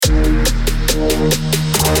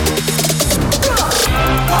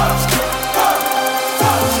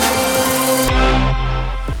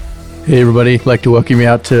Hey everybody, I'd like to welcome you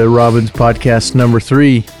out to Robbins Podcast number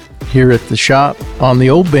 3 here at the shop on the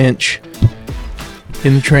old bench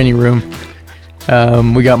in the training room.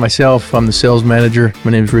 We got myself, I'm the sales manager. My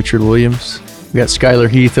name is Richard Williams. We got Skylar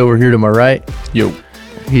Heath over here to my right. Yo.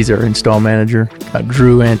 He's our install manager. Got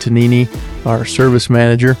Drew Antonini, our service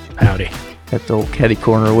manager. Howdy. At the old caddy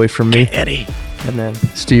corner away from me. Eddie. And then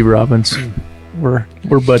Steve Robbins. We're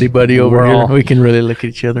buddy over here. We can really look at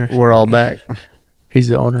each other. We're all back. He's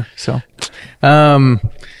the owner. So, what are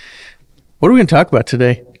we going to talk about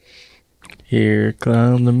today? Here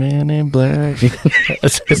come the man in black.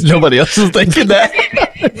 Nobody else is thinking that.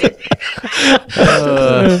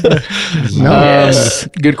 Yes.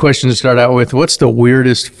 Good question to start out with. What's the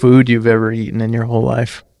weirdest food you've ever eaten in your whole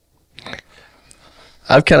life?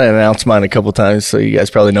 I've kind of announced mine a couple times, so you guys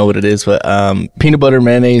probably know what it is. But peanut butter,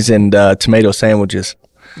 mayonnaise, and tomato sandwiches.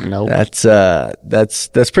 Nope.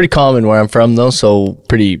 That's pretty common where I'm from, though. So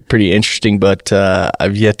pretty interesting. But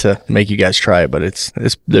I've yet to make you guys try it. But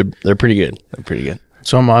they're pretty good. They're pretty good.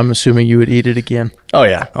 So I'm assuming you would eat it again. Oh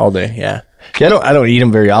yeah, all day. Yeah. I don't eat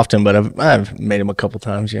them very often, but I've made them a couple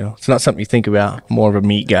times. You know, it's not something you think about. I'm more of a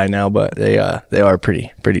meat guy now, but they are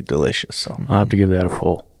pretty delicious. So I'll have to give that a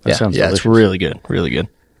full. That sounds delicious. It's really good, really good.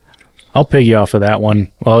 I'll piggy off of that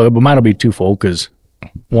one. Well, mine will be twofold because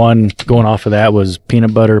one going off of that was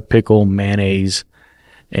peanut butter, pickle, mayonnaise,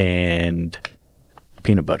 and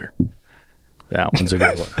peanut butter. That one's a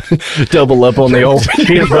good one. Double up on the old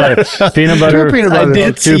peanut butter. Peanut butter. I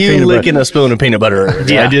did see you licking a spoon of peanut butter.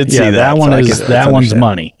 Yeah, I did see that. That one that one's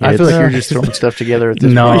money. I feel like you're just throwing stuff together at this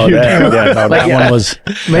point. No, that one was.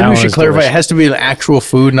 Maybe we should clarify. It has to be the actual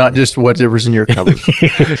food, not just whatever's in your cupboard.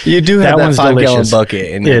 You do have that 5-gallon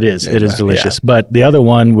bucket. It is delicious. Yeah. But the other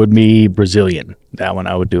one would be Brazilian. That one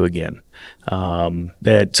I would do again.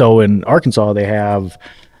 So in Arkansas, they have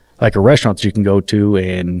like a restaurant that you can go to,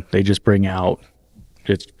 and they just bring out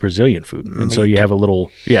just Brazilian food. And so you have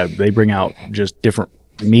they bring out just different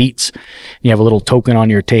meats. You have a little token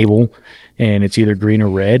on your table, and it's either green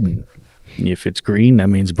or red. And if it's green, that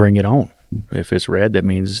means bring it on. If it's red, that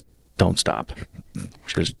means don't stop.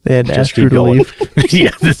 They had to ask you to leave.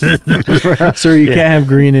 Yeah. Sir, you can't have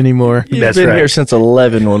green anymore. That's been here since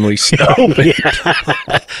 11 when we stopped.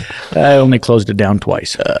 I only closed it down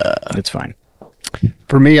twice. It's fine.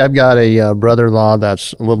 For me, I've got a brother-in-law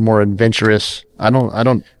that's a little more adventurous. I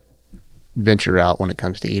don't venture out when it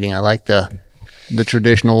comes to eating. I like the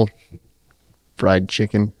traditional fried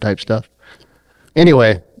chicken type stuff.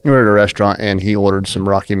 Anyway, we were at a restaurant and he ordered some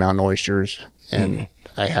Rocky Mountain oysters, and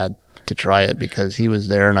I had to try it because he was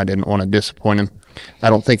there and I didn't want to disappoint him. I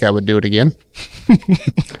don't think I would do it again.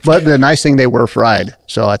 But the nice thing, they were fried,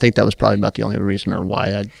 so I think that was probably about the only reason or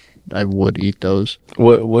why I would eat those.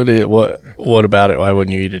 What about it? Why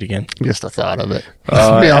wouldn't you eat it again? Just the thought of it.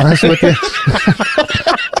 To be honest with you.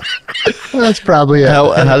 That's probably it.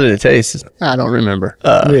 How did it taste? I don't remember.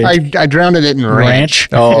 I drowned it in ranch.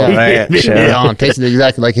 Oh, ranch. Yeah, it tasted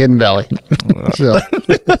exactly like Hidden Valley. So.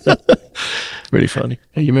 Pretty funny.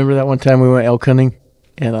 Hey, you remember that one time we went elk hunting,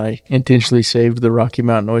 and I intentionally saved the Rocky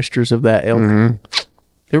Mountain oysters of that elk? Mm-hmm.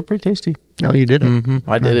 They were pretty tasty. No, you did it. Mm-hmm.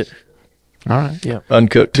 I did it. All right. Yeah.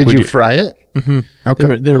 Uncooked. Did you fry it? Mm-hmm.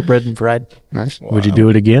 Okay. They were bread and fried. Nice. Wow. Would you do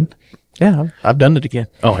it again? Yeah, I've done it again.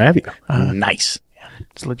 Oh, have you? Nice. Yeah,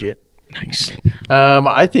 it's legit. Nice.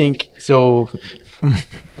 I think so.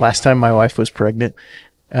 Last time my wife was pregnant,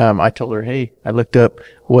 I told her, hey, I looked up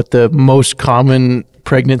what the most common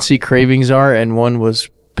pregnancy cravings are, and one was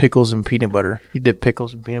pickles and peanut butter. You dip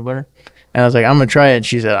pickles and peanut butter. And I was like, I'm going to try it. And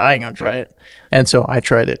she said, I ain't going to try it. And so I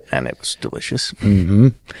tried it, and it was delicious. Mm-hmm.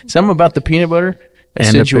 Something about the peanut butter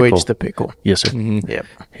accentuates the pickle. Yes, sir. Mm-hmm. Yep.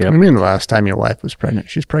 I mean, the last time your wife was pregnant,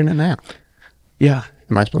 she's pregnant now. Yeah.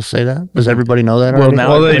 Am I supposed to say that? Does everybody know that Well, already?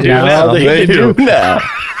 now they do now. They do now.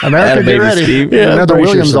 America, get ready. Steve. Yeah, another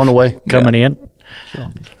Williams on the way. Coming in. So.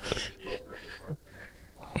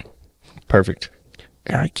 Perfect.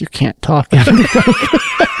 Eric, you can't talk.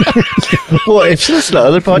 Well, if you listen to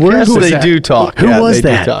other podcasts, they do talk. Who was they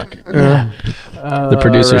that? Do talk. The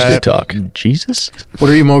producers do talk. Jesus. What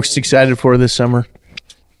are you most excited for this summer?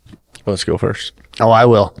 Let's go first. Oh, I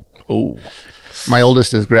will. Oh, My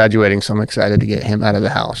oldest is graduating, so I'm excited to get him out of the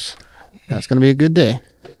house. That's going to be a good day,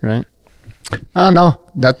 right? No,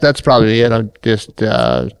 that's probably it. I'm just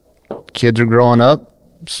kids are growing up,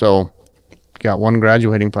 so got one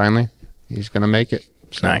graduating finally. He's going to make it.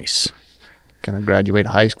 So Nice. Going to graduate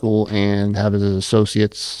high school and have his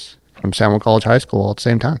associates from Samuel College High School all at the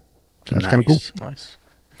same time. So that's kind of cool. Nice.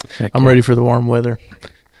 I'm ready for the warm weather.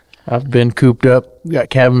 I've been cooped up, got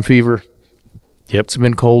cabin fever. Yep. It's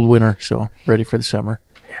been cold winter, so ready for the summer.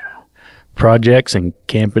 projects and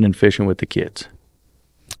camping and fishing with the kids.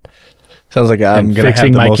 Sounds like I'm going to have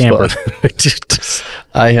fixing the my most camper. fun.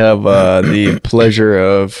 I have the pleasure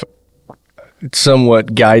of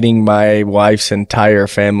somewhat guiding my wife's entire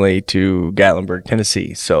family to Gatlinburg,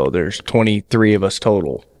 Tennessee. So there's 23 of us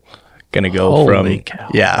total. Going to go Holy from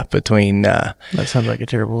cow. between That sounds like a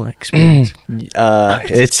terrible experience.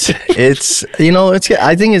 it's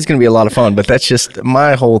I think it's going to be a lot of fun, but that's just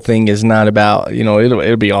my whole thing is not about,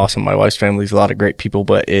 it'll be awesome. My wife's family's a lot of great people,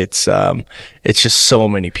 but it's just so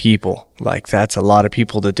many people. Like that's a lot of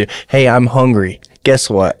people to do. Hey, I'm hungry. Guess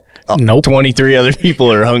what? Nope. 23 other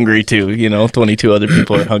people are hungry too, 22 other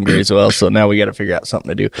people are hungry as well. So now we got to figure out something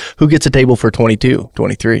to do. Who gets a table for 22,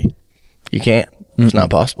 23? You can't. It's not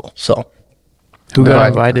possible. So Who got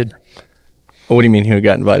invited? what do you mean who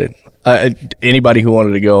got invited? Anybody who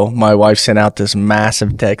wanted to go. My wife sent out this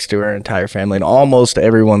massive text to her entire family, and almost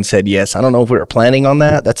everyone said yes. I don't know if we were planning on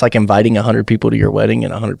that. That's like inviting 100 people to your wedding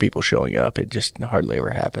and 100 people showing up. It just hardly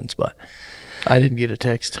ever happens. But I didn't get a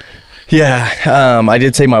text. yeah, I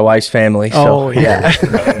did say my wife's family. So, yeah.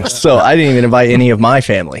 so I didn't even invite any of my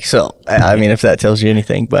family. So I mean, if that tells you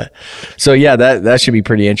anything, but so yeah, that should be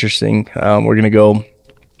pretty interesting. We're gonna go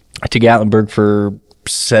to Gatlinburg for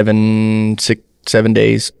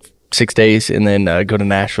 6 days, and then go to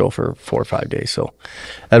Nashville for 4 or 5 days. So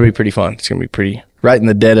that'll be pretty fun. It's gonna be pretty right in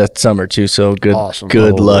the dead of summer too. So good, Awesome.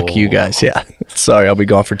 good luck, you guys. Yeah, sorry, I'll be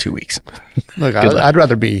gone for 2 weeks. Look, I'd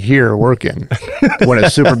rather be here working when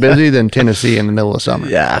it's super busy than Tennessee in the middle of summer.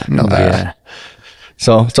 Yeah, No thanks. Yeah.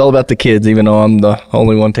 So it's all about the kids, even though I'm the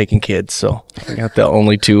only one taking kids. So I got the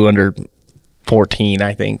only 2 under 14,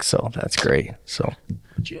 I think. So that's great. So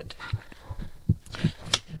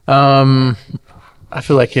I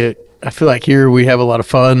feel like here we have a lot of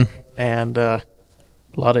fun and a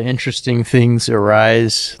lot of interesting things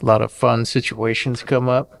arise. A lot of fun situations come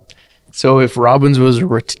up. So if Robbins was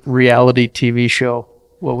a reality TV show,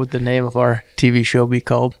 what would the name of our TV show be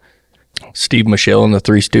called? Steve Michelle and the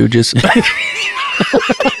Three Stooges.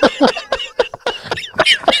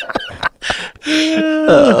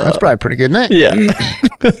 That's probably a pretty good name. Yeah.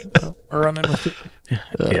 Running with it.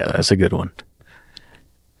 Yeah, that's a good one.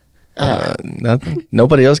 Nothing.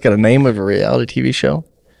 Nobody else got a name of a reality TV show?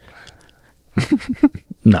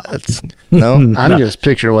 No. No? I'm just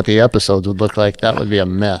picturing what the episodes would look like. That would be a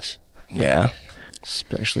mess, Yeah.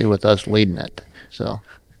 especially with us leading it. So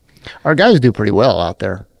our guys do pretty well out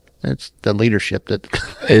there. It's the leadership that.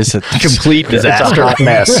 It's a complete disaster. Hot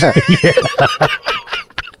mess.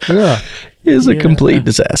 Yeah. It's a complete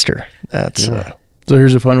disaster. That's So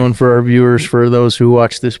here's a fun one for our viewers, for those who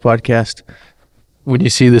watch this podcast. When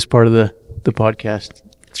you see this part of the podcast,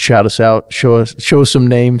 shout us out, show us some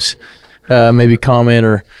names, maybe comment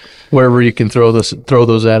or wherever you can throw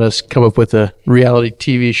those at us. Come up with a reality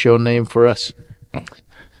TV show name for us.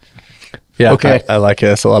 yeah. Okay. I like it.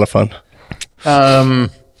 It's a lot of fun.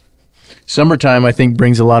 Summertime, I think,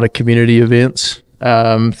 brings a lot of community events,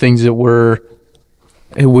 things that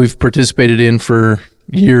we've participated in for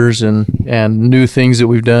years and new things that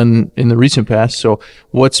we've done in the recent past. So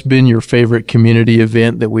what's been your favorite community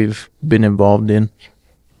event that we've been involved in?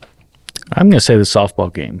 I'm going to say the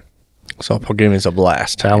softball game. Softball game is a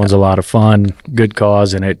blast. That one's a lot of fun, good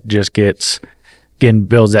cause, and it just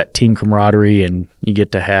builds that team camaraderie, and you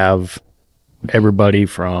get to have everybody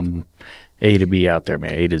from A to B out there,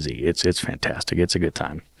 man, A to Z. It's fantastic. It's a good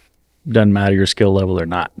time. Doesn't matter your skill level or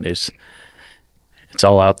not. It's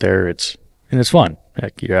all out there. It's fun.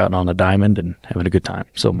 Heck, you're out on the diamond and having a good time.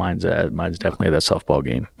 So mine's definitely that softball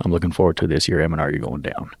game. I'm looking forward to this year. M&R, you're going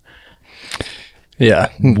down. Yeah.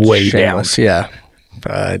 Way Shameless, yeah.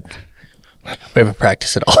 We haven't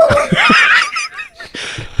practiced at all.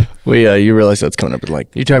 You realize that's coming up in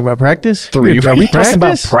like You talking about practice? 3 Are we talking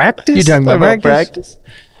about practice? You talking about practice?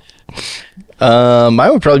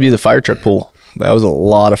 Mine would probably be the fire truck pool. That was a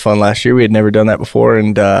lot of fun last year. We had never done that before,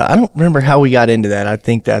 and I don't remember how we got into that. I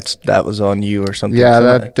think that was on you or something.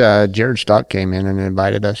 Yeah, Jared Stock came in and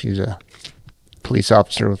invited us. He's a police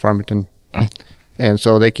officer with Farmington. And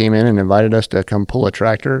so they came in and invited us to come pull a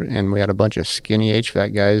tractor, and we had a bunch of skinny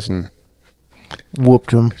HVAC guys and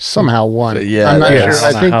Whooped them. somehow won. Yeah, I'm not yeah. sure.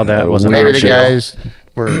 I think how that wasn't maybe our the show. guys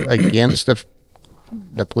were against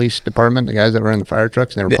the police department, the guys that were in the fire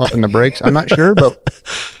trucks, and they were pumping the brakes. I'm not sure, but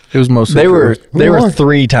It was mostly They were won?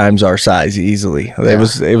 3 times our size easily. It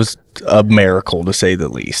was a miracle to say the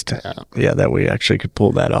least. Yeah, that we actually could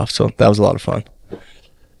pull that off. So that was a lot of fun.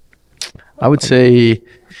 I would say,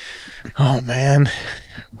 oh man,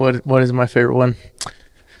 what is my favorite one?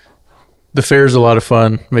 The fair's a lot of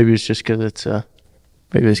fun. Maybe it's just because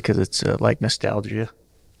it's like nostalgia,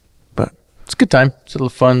 but it's a good time. It's a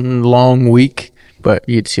fun, long week, but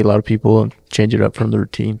you get to see a lot of people and change it up from the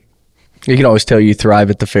routine. You can always tell you thrive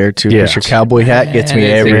at the fair, too. Yeah. Because your cowboy hat gets me Man,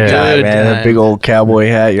 it's every a time, good man. That time. big old cowboy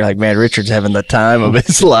hat. You're like, man, Richard's having the time of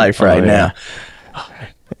his life right now.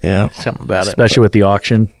 Yeah. Something about it. Especially with the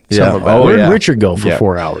auction. Yeah. Where'd Richard go for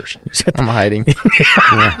 4 hours? I'm hiding.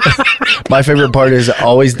 My favorite part is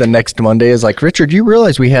always the next Monday is like, Richard, you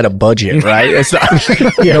realize we had a budget, right? It's not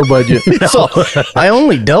No budget. so I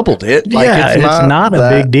only doubled it. Like, Yeah, it's not a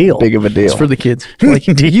that big deal. Big of a deal. It's for the kids. like,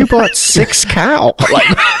 you bought 6 cow.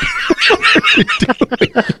 Like,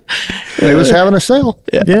 They was having a sale.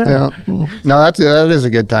 Yeah. No, that is a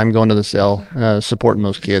good time going to the sale, supporting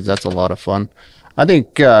those kids. That's a lot of fun. I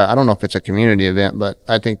think I don't know if it's a community event, but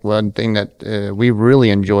I think one thing that we really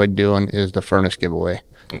enjoyed doing is the furnace giveaway.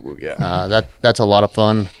 That's a lot of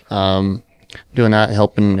fun. Doing that,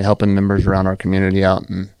 helping members around our community out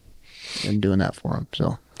and doing that for them.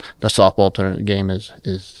 So the softball tournament game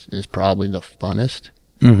is probably the funnest.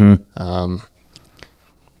 Mm-hmm.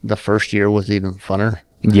 The first year was even funner.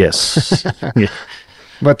 Yes. Yeah.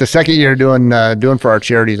 But the second year doing for our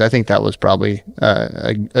charities, I think that was probably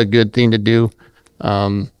a good thing to do.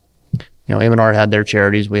 M&R had their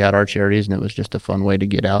charities, we had our charities, and it was just a fun way to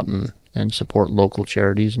get out and support local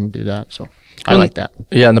charities and do that. So I like that.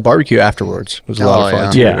 yeah, and the barbecue afterwards was a lot of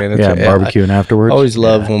fun, too. Yeah, man. barbecuing afterwards. I always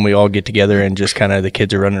love when we all get together and just kind of the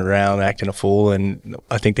kids are running around acting a fool. And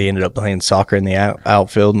I think they ended up playing soccer in the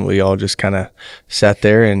outfield, and we all just kind of sat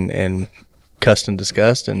there and cussed and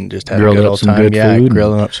discussed and just had Grilled a good up old some time. good Yeah, food.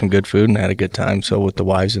 grilling up some good food and had a good time. So with the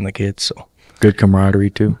wives and the kids. So Good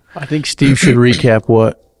camaraderie, too. I think Steve should recap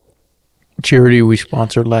what charity we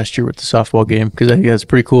sponsored last year with the softball game, because I think that's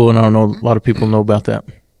pretty cool, and I don't know a lot of people know about that.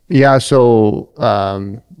 Yeah, so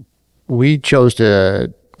we chose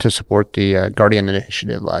to support the Guardian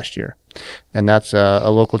Initiative last year, and that's a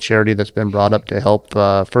local charity that's been brought up to help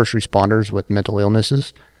first responders with mental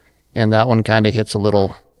illnesses, and that one kind of hits a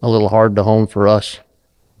little hard to home for us.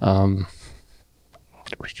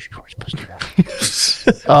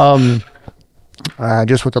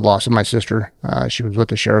 Just with the loss of my sister, she was with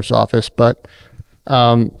the sheriff's office, but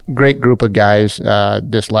great group of guys.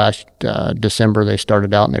 This last December, they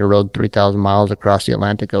started out and they rode 3,000 miles across the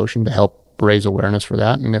Atlantic Ocean to help raise awareness for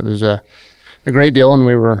that, and it was a great deal, and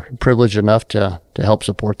we were privileged enough to help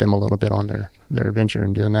support them a little bit on their adventure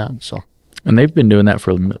in doing that. So, And they've been doing that for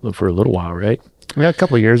a little while, right? yeah, a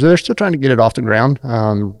couple of years. They're still trying to get it off the ground,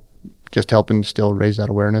 just helping still raise that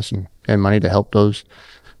awareness and money to help those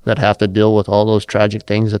that have to deal with all those tragic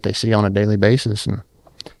things that they see on a daily basis and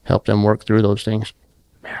help them work through those things.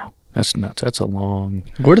 That's nuts. That's a long...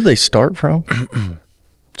 where do they start from?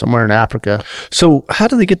 Somewhere in Africa. So how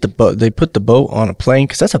do they get the boat? They put the boat on a plane?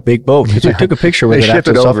 Because that's a big boat. Because we took a picture with They it ship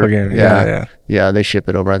after it the over. softball game. Yeah. Yeah, they ship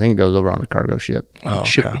it over. I think it goes over on a cargo ship. Oh,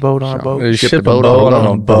 Ship okay. the boat on a boat. They Ship ship the a boat boat on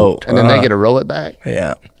on a boat. And then they get to row it back.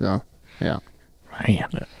 Yeah. So, yeah. Man.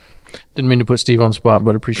 Didn't mean to put Steve on the spot,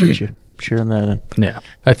 but appreciate you sharing that. And Yeah.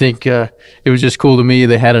 I think it was just cool to me.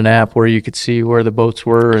 They had an app where you could see where the boats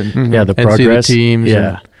were and Yeah, the and progress. see the teams.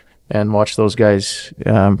 Yeah. And watch those guys,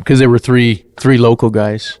 because there were three local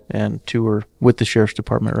guys and 2 were with the sheriff's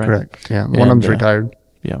department, right? Correct. Yeah. One of them's retired.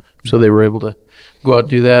 Yeah. So they were able to go out and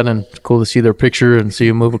do that, and it's cool to see their picture and see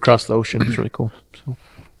them move across the ocean. It's really cool. So,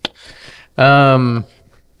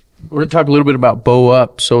 we're going to talk a little bit about Bow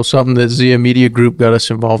Up. So something that Zia Media Group got us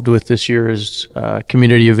involved with this year is a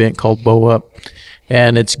community event called Bow Up.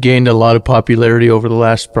 And it's gained a lot of popularity over the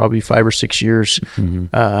last probably 5 or 6 years.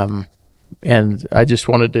 And I just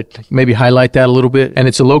wanted to maybe highlight that a little bit. And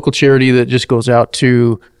it's a local charity that just goes out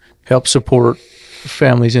to help support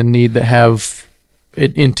families in need that have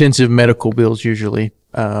intensive medical bills usually.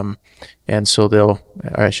 And so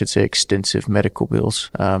I should say extensive medical bills.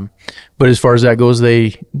 But as far as that goes,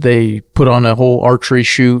 they put on a whole archery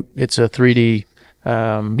shoot. It's a 3D,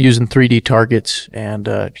 using 3D targets,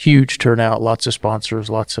 and huge turnout, lots of sponsors,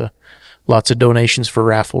 lots of donations for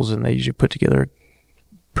raffles, and they usually put together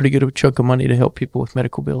pretty good chunk of money to help people with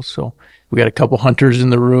medical bills. So we got a couple hunters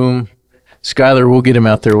in the room. Skylar, we'll get him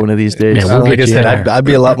out there one of these days. Yeah, we'll Like I get you said, there. I'd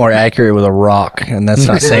be a lot more accurate with a rock, and that's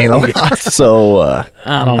not saying a lot. So,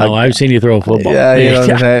 I don't know. I've seen you throw a football. yeah, you know what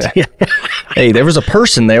I'm saying? Hey, there was a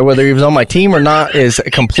person there, whether he was on my team or not is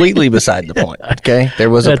completely beside the point. Okay, there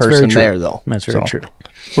was a That's very person true. there though. That's very true.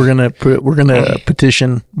 We're gonna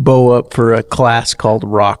petition Bow Up for a class called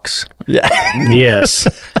Rocks. Yeah, Yes.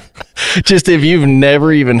 just if you've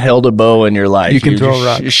never even held a bow in your life, You can throw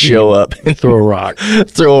just a rock. Show up, and Throw a rock.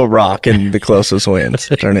 throw a rock, and the closest wins.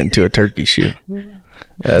 Turn it into a turkey shoot.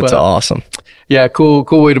 That's But- awesome. Yeah, cool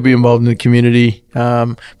way to be involved in the community.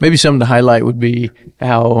 Maybe something to highlight would be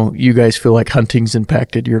how you guys feel like hunting's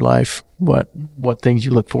impacted your life. What things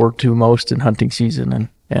you look forward to most in hunting season,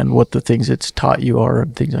 and what the things it's taught you are,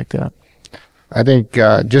 and things like that. I think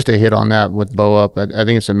just to hit on that with Bow Up, I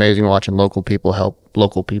think it's amazing watching local people help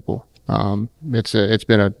local people. It's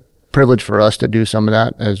been a privilege for us to do some of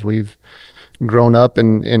that as we've grown up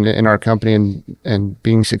in our company and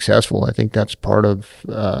being successful. I think that's part of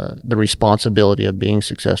the responsibility of being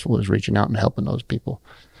successful, is reaching out and helping those people.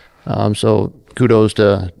 So kudos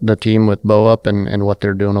to the team with Bow Up and what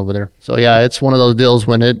they're doing over there. So yeah, it's one of those deals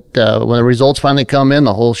when the results finally come in,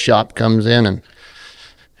 the whole shop comes in and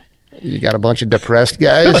you got a bunch of depressed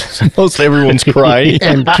guys. Most everyone's crying.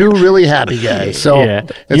 And two really happy guys. So yeah.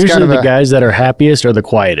 it's Usually kind of the guys that are happiest are the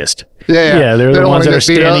quietest. Yeah. They're the ones that are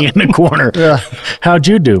standing in the corner. Yeah. How'd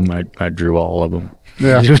you do? I drew all of them.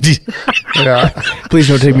 Yeah. Yeah. Please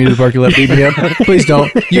don't take me to the parking lot, beat me up. Please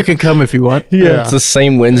don't. You can come if you want. Yeah. It's the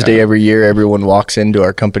same Wednesday every year. Everyone walks into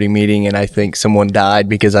our company meeting, and I think someone died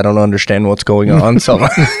because I don't understand what's going on. So,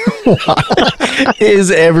 why is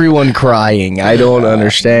everyone crying? I don't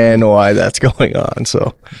understand why that's going on.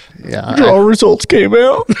 So, Yeah. draw results came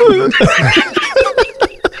out.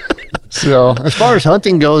 So as far as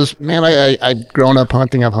hunting goes, man, I've grown up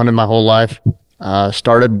hunting. I've hunted my whole life.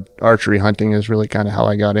 Started archery hunting is really kind of how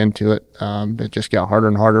I got into it. It just got harder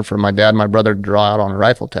and harder for my dad and my brother to draw out on a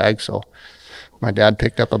rifle tag. So my dad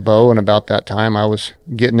picked up a bow, and about that time I was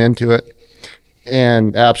getting into it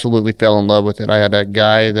and absolutely fell in love with it. I had a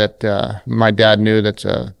guy that my dad knew that's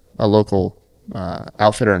a local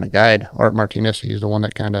outfitter and a guide, Art Martinez. He's the one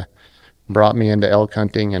that kind of brought me into elk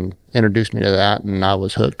hunting and introduced me to that, and I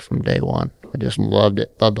was hooked from day one. I just loved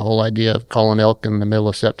it. Loved the whole idea of calling elk in the middle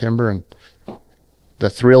of September, and the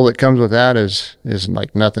thrill that comes with that is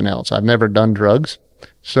like nothing else. I've never done drugs,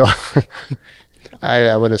 so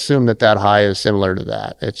I would assume that high is similar to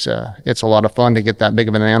that. It's a lot of fun to get that big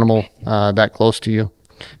of an animal that close to you,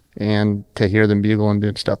 and to hear them bugle and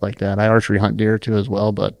do stuff like that. I archery hunt deer too as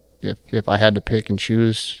well, but if I had to pick and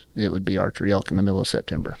choose, it would be archery elk in the middle of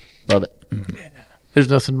September. Love it. Yeah. There's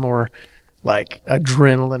nothing more like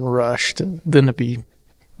adrenaline rush than to be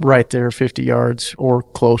right there 50 yards or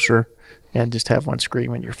closer and just have one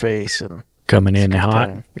scream in your face and Coming in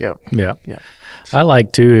hot. Yeah. Yeah. I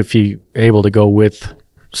like to, if you able to go with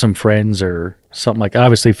some friends or something, like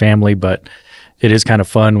obviously family, but it is kind of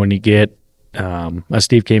fun when you get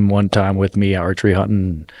Steve came one time with me archery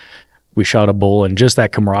hunting. We shot a bull, and just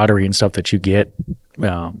that camaraderie and stuff that you get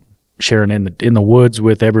sharing in the woods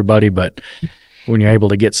with everybody. But when you're able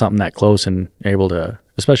to get something that close and able to,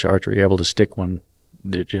 especially archery, you're able to stick one,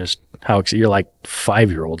 that just you're like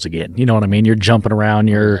 5-year-olds again. You know what I mean? You're jumping around,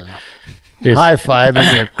 you're high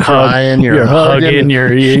fiving, you're crying, you're hugging,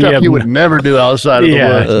 stuff you would never do outside of the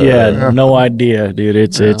woods. Yeah, no idea, dude.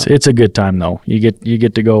 It's a good time though. You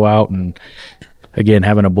get to go out, and again,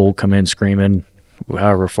 having a bull come in screaming,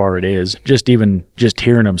 however far it is, just hearing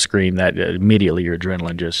them scream, that immediately your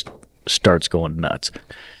adrenaline just starts going nuts.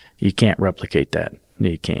 You can't replicate that.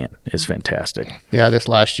 You can't. It's fantastic. Yeah, this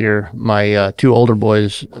last year, my 2 older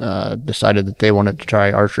boys decided that they wanted to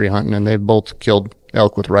try archery hunting, and they both killed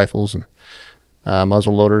elk with rifles and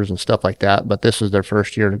muzzle loaders and stuff like that. But this was their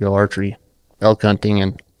first year to go archery elk hunting,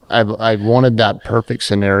 and I wanted that perfect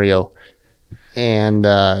scenario, and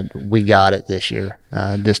we got it this year.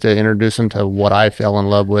 Just to introduce them to what I fell in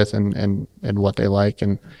love with and what they like,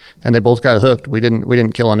 and they both got hooked. We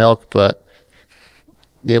didn't kill an elk, but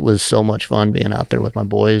it was so much fun being out there with my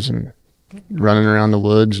boys and running around the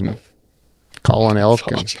woods and calling elk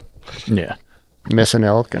and missing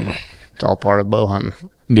elk, and it's all part of bow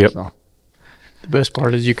hunting. Yep. So. The best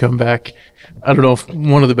part is you come back. I don't know if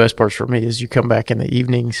one of the best parts for me is you come back in the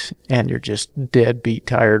evenings and you're just dead beat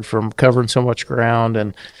tired from covering so much ground,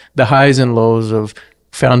 and the highs and lows of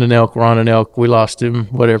found an elk, we're on an elk, we lost him,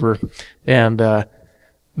 whatever. And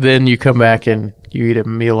then you come back and you eat a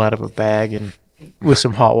meal out of a bag and with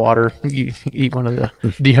some hot water, you eat one of the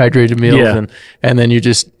dehydrated meals, and then you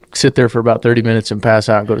just sit there for about 30 minutes and pass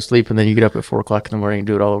out and go to sleep, and then you get up at 4 o'clock in the morning and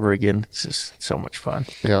do it all over again. It's just so much fun.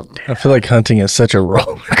 Yeah, I feel like hunting is such a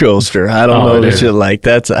roller coaster. I don't know this shit like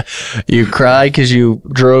you cry because you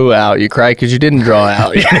drew out, you cry because you didn't draw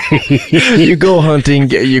out. You go hunting,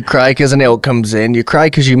 you cry because an elk comes in, you cry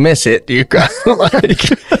because you miss it, you cry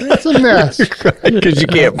it's a mess. You cry because you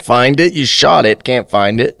can't find it, you shot it, can't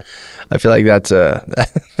find it. I feel like that's a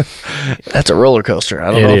roller coaster.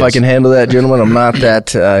 I don't know if I can handle that, gentlemen. I'm not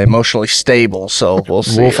that emotionally stable, so we'll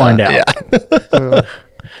see. We'll find out. Yeah.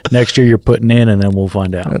 Next year you're putting in, and then we'll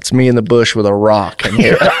find out. That's me in the bush with a rock in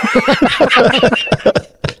here.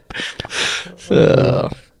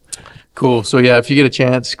 Cool. So yeah, if you get a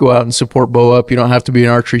chance, go out and support Bow Up. You don't have to be an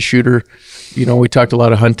archery shooter. You know, we talked a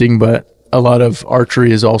lot of hunting, but a lot of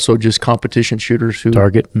archery is also just competition shooters who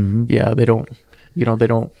Target. Yeah, they don't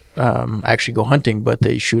actually go hunting, but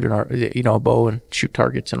they shoot a bow and shoot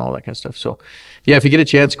targets and all that kind of stuff. So yeah, if you get a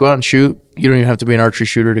chance, go out and shoot. You don't even have to be an archery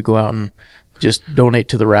shooter to go out and just donate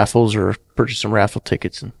to the raffles or purchase some raffle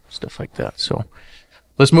tickets and stuff like that. So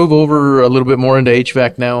let's move over a little bit more into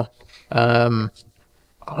HVAC now.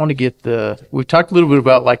 I want to get we've talked a little bit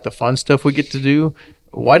about like the fun stuff we get to do.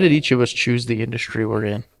 Why did each of us choose the industry we're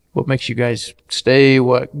in? What makes you guys stay?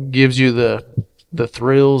 What gives you the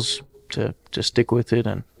thrills to stick with it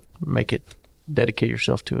and dedicate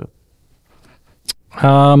yourself to it?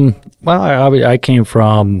 Well, I came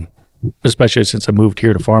from, especially since I moved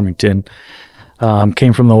here to Farmington,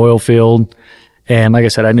 came from the oil field. And like I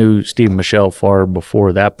said, I knew Steve and Michelle far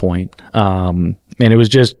before that point. And it was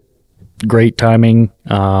just great timing,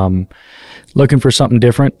 looking for something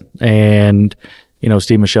different. And, you know,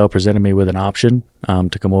 Steve and Michelle presented me with an option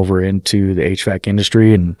to come over into the HVAC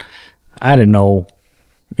industry. And I didn't know,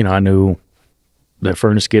 you know, I knew the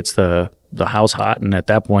furnace gets the house hot. And at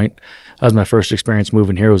that point, that was my first experience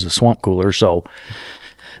moving here, was a swamp cooler. So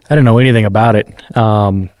I didn't know anything about it.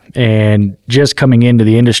 And just coming into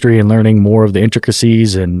the industry and learning more of the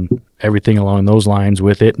intricacies and everything along those lines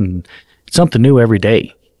with it. And it's something new every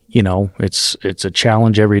day. You know, it's a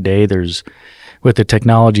challenge every day. With the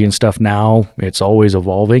technology and stuff now, it's always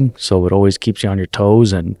evolving. So it always keeps you on your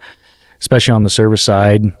toes. And especially on the service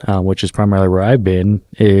side, which is primarily where I've been,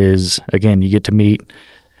 is, again, you get to meet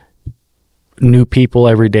new people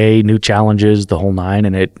every day, new challenges, the whole nine.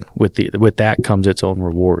 And with that comes its own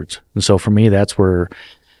rewards. And so for me, that's why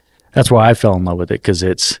I fell in love with it. Cause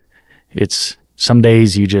it's some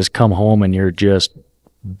days you just come home and you're just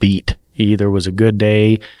beat. Either was a good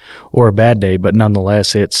day or a bad day, but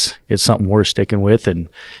nonetheless, it's something worth sticking with. And,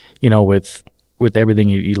 you know, with everything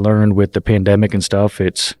you learned with the pandemic and stuff,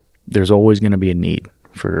 there's always going to be a need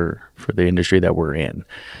for the industry that we're in.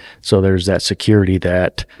 So there's that security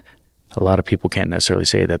that a lot of people can't necessarily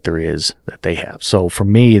say that they have. So for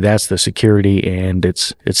me, that's the security, and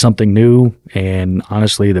it's something new. And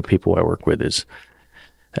honestly, the people I work with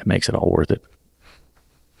that makes it all worth it.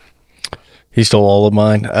 He stole all of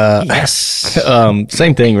mine. Yes.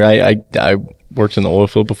 Same thing, right? I worked in the oil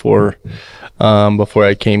field before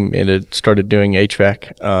I came in and started doing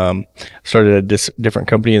HVAC. Started a different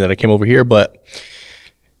company that I came over here, but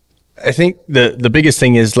I think the biggest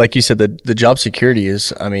thing is, like you said, the job security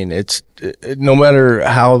is, I mean, it's no matter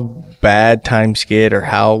how bad times get or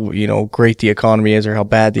how, you know, great the economy is or how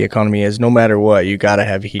bad the economy is, no matter what, you got to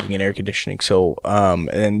have heating and air conditioning. So,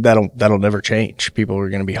 and that'll never change. People are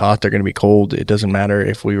going to be hot. They're going to be cold. It doesn't matter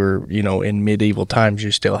if we were, you know, in medieval times, you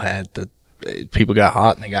still had people got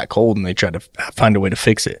hot and they got cold and they tried to find a way to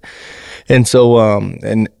fix it. And so,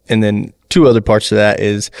 and then two other parts of that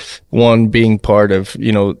is, one, being part of,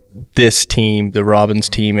 you know, this team, the Robbins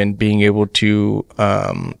team, and being able to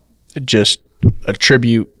just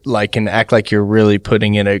attribute like and act like you're really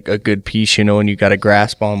putting in a good piece, you know, and you got a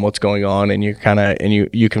grasp on what's going on, and you're kind of, and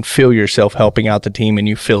you can feel yourself helping out the team and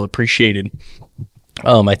you feel appreciated.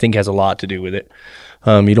 I think has a lot to do with it.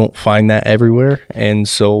 You don't find that everywhere. And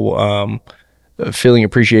so feeling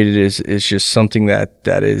appreciated is just something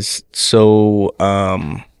that is so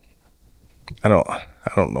I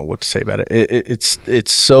don't know what to say about it.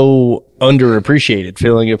 It's so underappreciated.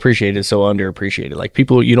 Feeling appreciated is so underappreciated. Like,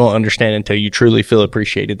 people, you don't understand until you truly feel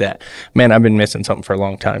appreciated that, man, I've been missing something for a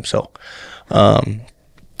long time. So,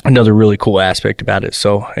 another really cool aspect about it.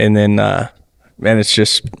 So, and then, man,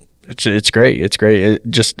 it's great. It's great.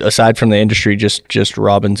 Just aside from the industry, just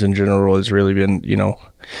Robbins in general has really been, you know,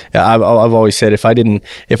 I've always said if I didn't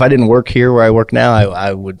work here where I work now,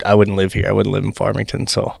 I wouldn't live here. I wouldn't live in Farmington.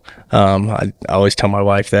 So I always tell my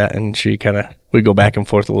wife that, and we go back and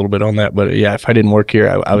forth a little bit on that. But yeah, if I didn't work here,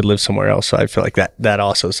 I would live somewhere else. So I feel like that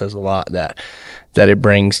also says a lot that it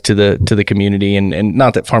brings to the community, and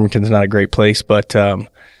not that Farmington's not a great place, but you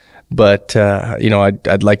know,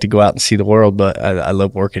 I'd like to go out and see the world, but I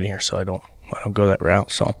love working here, so I don't go that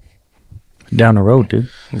route. So down the road, dude.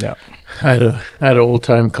 Yeah. I had an old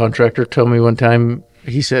time contractor tell me one time,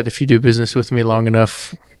 he said, if you do business with me long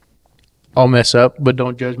enough, I'll mess up, but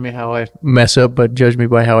don't judge me how I mess up, but judge me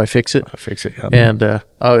by how I fix it. Yeah. And that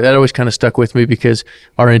always kind of stuck with me, because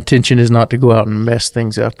our intention is not to go out and mess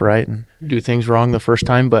things up, right, and do things wrong the first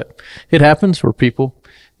time, but it happens. We're people.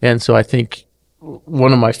 And so I think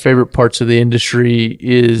one of my favorite parts of the industry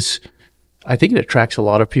is, I think it attracts a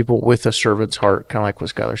lot of people with a servant's heart, kind of like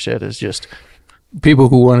what Skylar said, is just people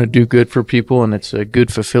who want to do good for people, and it's a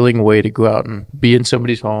good, fulfilling way to go out and be in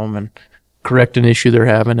somebody's home and correct an issue they're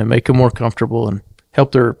having and make them more comfortable and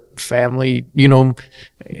help their family. You know,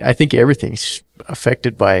 I think everything's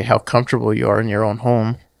affected by how comfortable you are in your own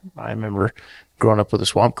home. I remember growing up with a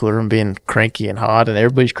swamp cooler and being cranky and hot, and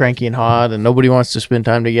everybody's cranky and hot, and nobody wants to spend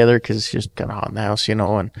time together because it's just kind of hot in the house, you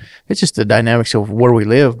know, and it's just the dynamics of where we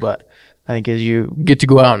live. But I think as you get to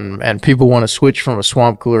go out and people want to switch from a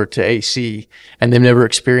swamp cooler to AC, and they've never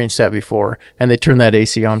experienced that before, and they turn that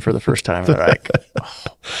AC on for the first time, and they're like, oh,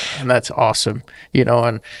 and that's awesome, you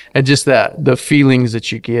know, and just that, the feelings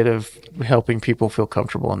that you get of helping people feel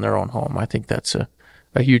comfortable in their own home, I think that's a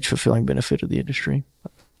huge fulfilling benefit of the industry.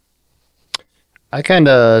 I kind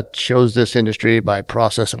of chose this industry by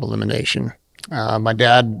process of elimination. My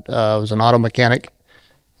dad was an auto mechanic,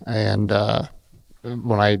 and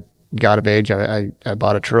when I got of age, I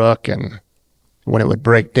bought a truck, and when it would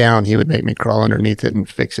break down, he would make me crawl underneath it and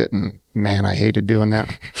fix it, and man, I hated doing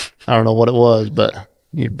that. I don't know what it was, but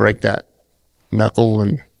you'd break that knuckle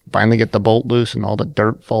and finally get the bolt loose, and all the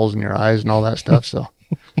dirt falls in your eyes and all that stuff, so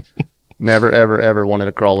never, ever, ever wanted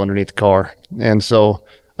to crawl underneath the car. And so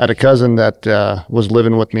I had a cousin that was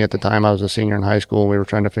living with me at the time. I was a senior in high school, and we were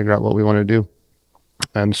trying to figure out what we wanted to do.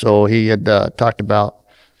 And so he had talked about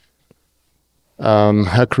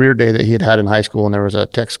a career day that he had in high school, and there was a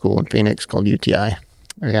tech school in Phoenix called UTI.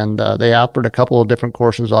 And they offered a couple of different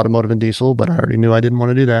courses, automotive and diesel, but I already knew I didn't want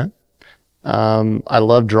to do that. I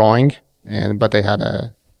love drawing, but they had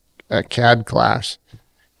a CAD class.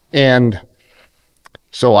 And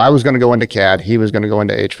so I was going to go into CAD. He was going to go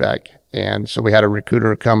into HVAC. And so we had a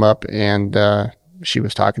recruiter come up, and she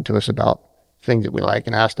was talking to us about things that we like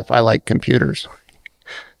and asked if I like computers.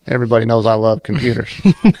 Everybody knows I love computers,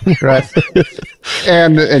 right?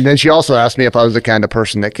 And then she also asked me if I was the kind of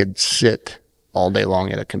person that could sit all day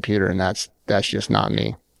long at a computer, and that's just not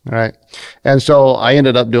me, right? And so I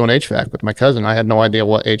ended up doing HVAC with my cousin. I had no idea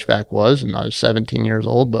what HVAC was, and I was 17 years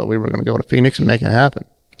old, but we were going to go to Phoenix and make it happen.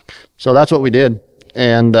 So that's what we did.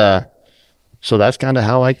 And so that's kind of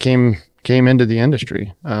how I came into the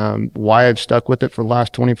industry. Why I've stuck with it for the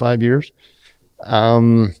last 25 years.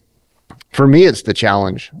 For me, it's the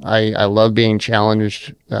challenge. I love being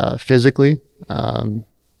challenged physically. I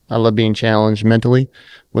love being challenged mentally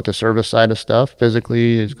with the service side of stuff.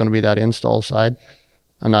 Physically is going to be that install side.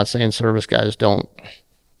 I'm not saying service guys don't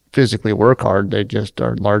physically work hard. They just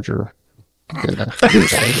are larger than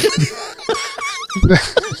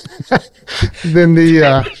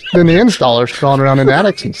the installers crawling around in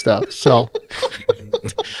attics and stuff. So,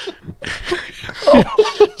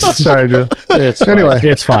 sorry, Drew. Anyway,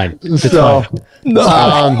 it's fine. It's so, fine.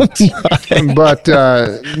 But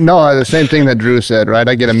no, the same thing that Drew said, right?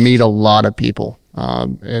 I get to meet a lot of people,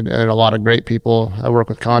 and a lot of great people. I work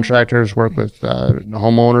with contractors, work with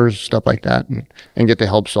homeowners, stuff like that, and get to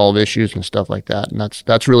help solve issues and stuff like that. And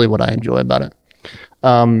that's really what I enjoy about it.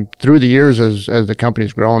 Through the years, as the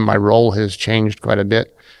company's grown, my role has changed quite a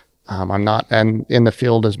bit. I'm not in the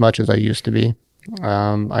field as much as I used to be.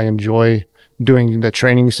 I enjoy doing the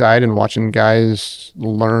training side and watching guys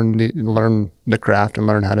learn the craft and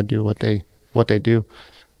learn how to do what they do.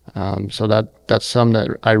 So that's something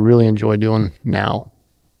that I really enjoy doing now.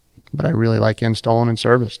 But I really like installing and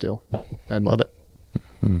service still. I love it.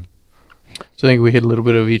 Mm-hmm. So I think we hit a little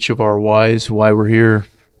bit of each of our whys, why we're here,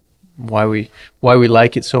 why we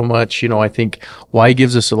like it so much. You know, I think why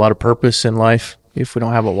gives us a lot of purpose in life. If we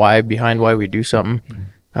don't have a why behind why we do something,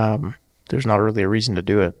 there's not really a reason to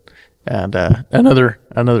do it. And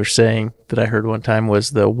another saying that I heard one time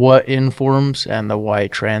was the what informs and the why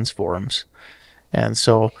transforms. And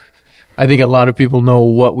so I think a lot of people know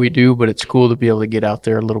what we do, but it's cool to be able to get out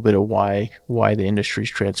there a little bit of why the industry's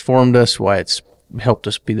transformed us, why it's helped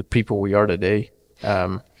us be the people we are today.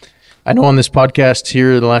 I know on this podcast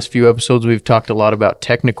here, the last few episodes, we've talked a lot about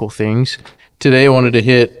technical things. Today, I wanted to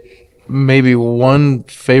hit maybe one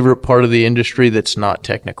favorite part of the industry that's not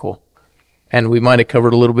technical. And we might have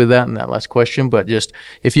covered a little bit of that in that last question, but just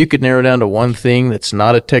if you could narrow down to one thing that's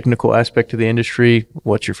not a technical aspect of the industry,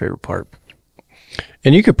 what's your favorite part?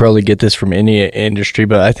 And you could probably get this from any industry,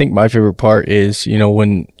 but I think my favorite part is, you know,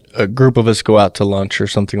 when a group of us go out to lunch or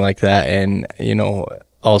something like that, and, you know,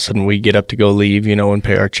 all of a sudden we get up to go leave, you know, and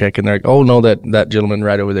pay our check, and they're like, oh, no, that gentleman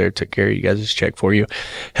right over there took care of you guys' check for you.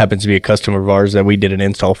 Happens to be a customer of ours that we did an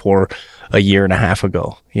install for a year and a half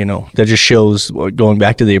ago. You know, that just shows, going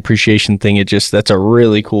back to the appreciation thing, that's a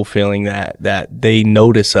really cool feeling that they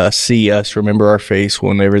notice us, see us, remember our face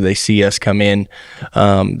whenever they see us come in.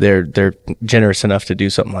 They're generous enough to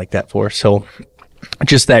do something like that for us. So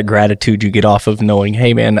just that gratitude you get off of knowing,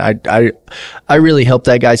 hey man, I really helped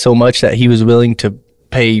that guy so much that he was willing to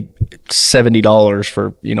pay $70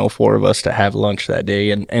 for, 4 of us to have lunch that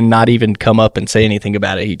day and not even come up and say anything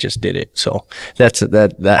about it. He just did it. So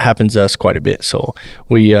that happens to us quite a bit. So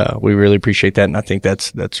we really appreciate that. And I think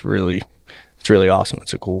it's really awesome.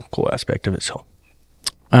 It's a cool aspect of it. So.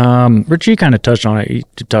 Rich, you kind of touched on it. You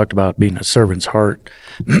talked about being a servant's heart.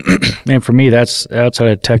 And for me, that's outside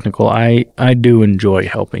of technical. I do enjoy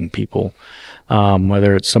helping people,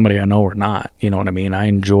 whether it's somebody I know or not. You know what I mean? I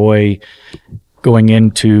enjoy going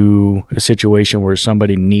into a situation where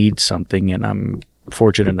somebody needs something and I'm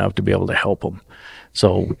fortunate enough to be able to help them.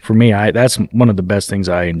 So for me, that's one of the best things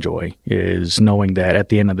I enjoy, is knowing that at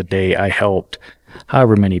the end of the day, I helped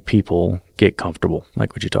however many people get comfortable,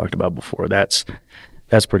 like what you talked about before. That's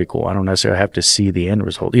pretty cool. I don't necessarily have to see the end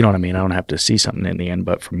result. You know what I mean? I don't have to see something in the end,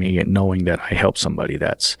 but for me, knowing that I helped somebody,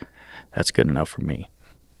 that's good enough for me.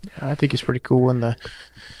 Yeah, I think it's pretty cool.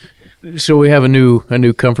 So we have a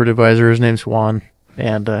new comfort advisor. His name's Juan,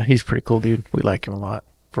 and he's a pretty cool dude. We like him a lot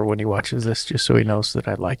for when he watches this, just so he knows that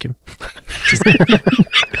I like him.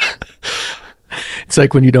 It's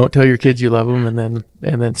like when you don't tell your kids you love them, and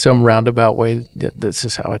then some roundabout way, this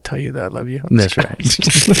is how I tell you that I love you. That's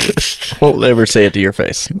right. Won't never say it to your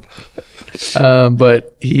face.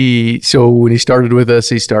 But so when he started with us,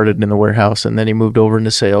 he started in the warehouse, and then he moved over into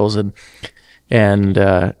sales, and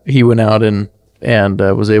he went out and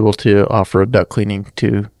was able to offer a duct cleaning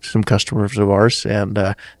to some customers of ours,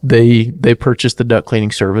 and they purchased the duct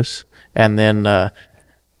cleaning service, and then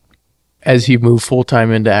as he moved full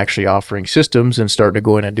time into actually offering systems and started to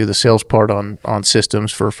go in and do the sales part on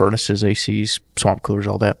systems for furnaces, ACs, swamp coolers,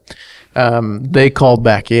 all that, they called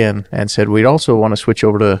back in and said, we'd also want to switch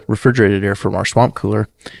over to refrigerated air from our swamp cooler,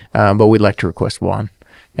 but we'd like to request Juan.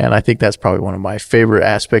 And I think that's probably one of my favorite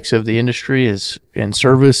aspects of the industry, is in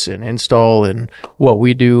service and install and what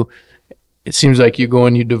we do. It seems like you go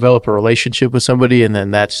and you develop a relationship with somebody, and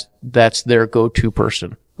then that's their go-to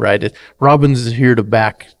person, right? Robbins is here to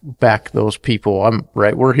back those people.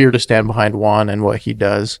 We're here to stand behind Juan and what he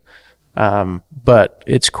does. But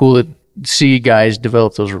it's cool to see guys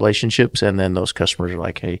develop those relationships, and then those customers are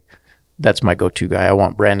like, hey, that's my go-to guy. I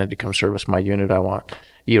want Brandon to come service my unit. I want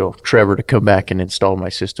Trevor to come back and install my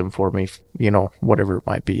system for me, whatever it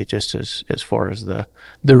might be. Just as far as the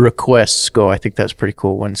requests go, I think that's pretty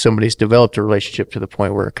cool when somebody's developed a relationship to the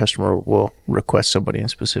point where a customer will request somebody in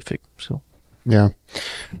specific. So, yeah.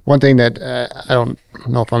 One thing that I don't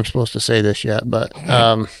know if I'm supposed to say this yet, but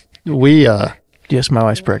we yes, my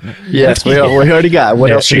wife's pregnant. Yes, we already got.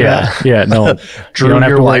 What else you got? Yeah, no. Drew, you don't have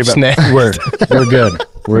your to worry wife's about next. We're good.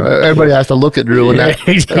 Everybody has to look at Drew when that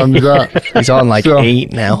comes up. He's on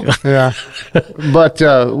 8 now. Yeah, but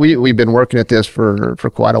we've been working at this for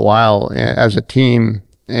quite a while as a team,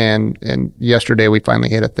 and yesterday we finally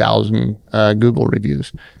hit 1,000 Google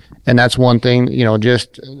reviews, and that's one thing.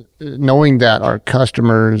 Just knowing that our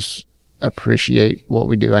customers appreciate what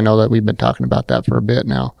we do. I know that we've been talking about that for a bit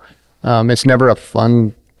now. It's never a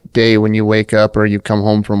fun day when you wake up or you come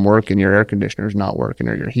home from work and your air conditioner's not working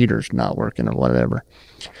or your heater's not working or whatever.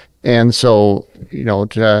 And so,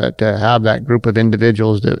 to have that group of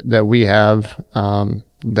individuals that we have,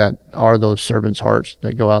 that are those servants' hearts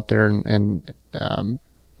that go out there and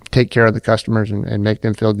take care of the customers and make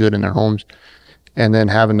them feel good in their homes. And then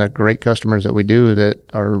having the great customers that we do that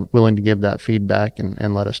are willing to give that feedback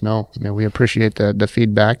and let us know. I mean, we appreciate the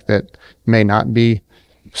feedback that may not be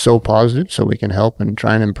so positive, so we can help and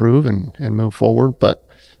try and improve and move forward. But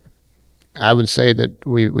I would say that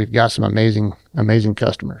we've got some amazing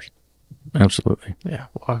customers. Absolutely. Yeah.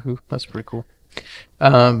 Wahoo. That's pretty cool.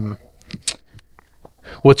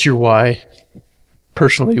 What's your why?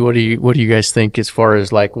 Personally, what do you guys think as far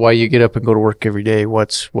as why you get up and go to work every day?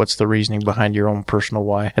 What's the reasoning behind your own personal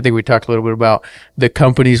why? I think we talked a little bit about the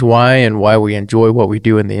company's why and why we enjoy what we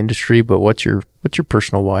do in the industry, but what's your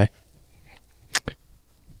personal why?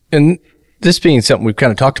 And this being something we've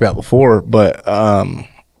kind of talked about before, but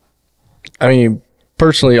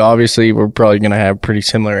personally, obviously, we're probably going to have pretty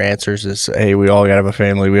similar answers as, hey, we all got to have a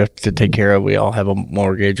family we have to take care of. We all have a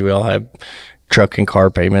mortgage. We all have truck and car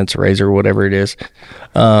payments, razor, whatever it is.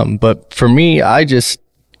 But for me, I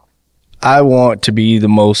want to be the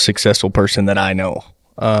most successful person that I know.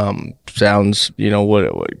 Sounds,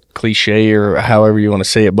 what cliche or however you want to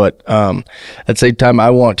say it. But at the same time, I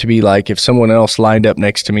want to be if someone else lined up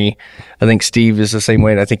next to me, I think Steve is the same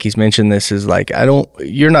way. And I think he's mentioned this is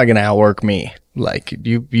you're not going to outwork me.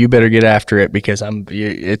 You better get after it because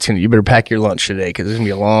you better pack your lunch today because it's going to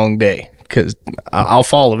be a long day. because I'll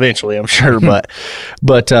fall eventually, I'm sure. But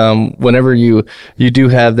whenever you do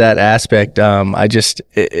have that aspect, I just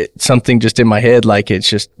something just in my head, like it's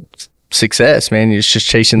just success, man. It's just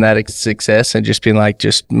chasing that success and just being like,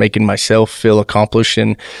 just making myself feel accomplished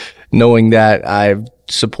and knowing that I've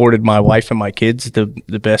supported my wife and my kids the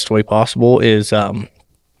best way possible is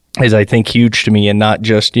I think huge to me, and not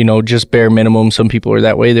just, just bare minimum. Some people are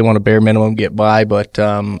that way. They want a bare minimum, get by. But,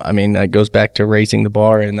 I mean, that goes back to raising the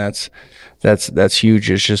bar, and that's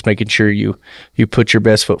huge. It's just making sure you put your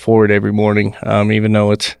best foot forward every morning. Even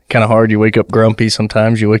though it's kind of hard, you wake up grumpy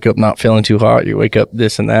sometimes, you wake up not feeling too hot, you wake up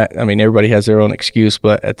this and that. I mean, everybody has their own excuse,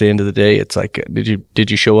 but at the end of the day, it's like,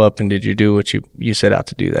 did you show up and did you do what you set out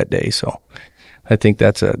to do that day? So I think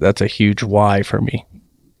that's a huge why for me.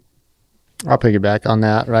 I'll piggyback on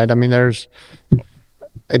that, right? I mean, I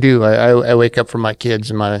wake up for my kids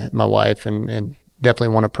and my wife, and definitely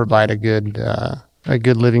want to provide a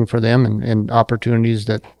good living for them and opportunities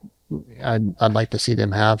that I'd like to see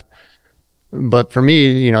them have. But for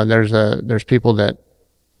me, there's people that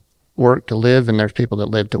work to live, and there's people that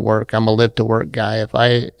live to work. I'm a live to work guy.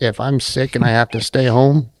 If I'm sick and I have to stay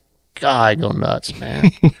home, God, I go nuts, man.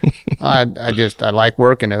 I like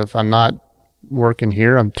working. If I'm not working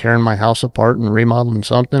here, I'm tearing my house apart and remodeling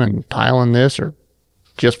something and tiling this, or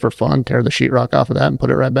just for fun, tear the sheetrock off of that and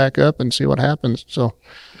put it right back up and see what happens. So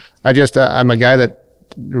I'm a guy that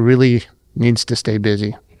really needs to stay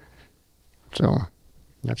busy. So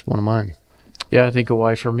that's one of mine. Yeah, I think a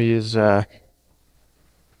why for me is I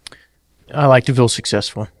like to feel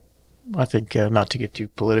successful. I think not to get too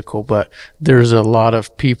political, but there's a lot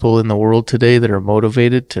of people in the world today that are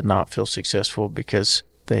motivated to not feel successful because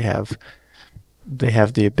they have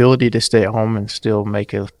the ability to stay at home and still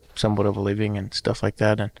make somewhat of a living and stuff like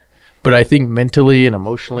that. But I think mentally and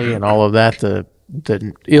emotionally and all of that, the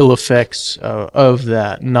ill effects of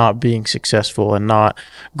that not being successful and not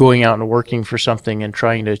going out and working for something and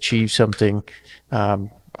trying to achieve something,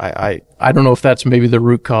 I don't know if that's maybe the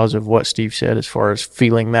root cause of what Steve said as far as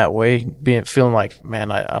feeling that way, feeling like,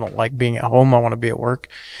 man, I don't like being at home, I want to be at work.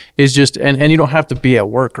 Is just, and you don't have to be at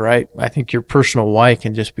work, right? I think your personal why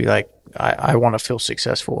can just be like, I want to feel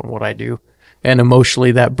successful in what I do. And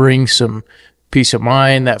emotionally, that brings some peace of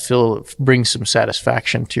mind, brings some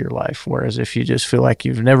satisfaction to your life. Whereas if you just feel like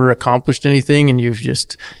you've never accomplished anything and you've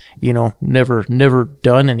just, never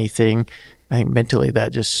done anything, I think mentally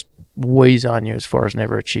that just weighs on you as far as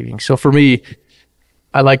never achieving. So for me,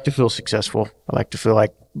 I like to feel successful. I like to feel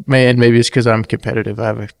like, man, maybe it's because I'm competitive. I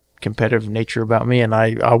have a competitive nature about me, and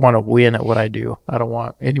I want to win at what I do. I don't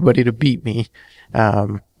want anybody to beat me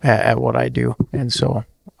at what I do. And so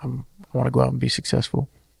I want to go out and be successful.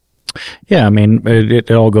 Yeah, I mean, it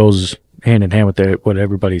all goes hand in hand with what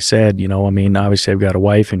everybody said. I mean, obviously I've got a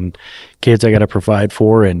wife and kids I got to provide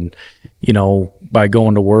for, and, by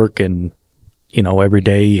going to work and, every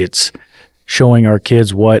day it's showing our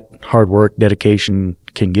kids what hard work, dedication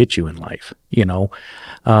can get you in life,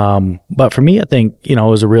 But for me, I think, it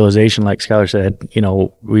was a realization, like Skylar said,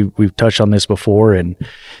 we've touched on this before, and,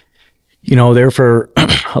 there for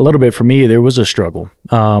a little bit for me, there was a struggle.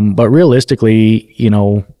 But realistically,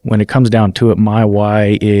 when it comes down to it, my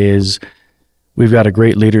why is we've got a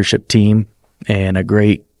great leadership team and a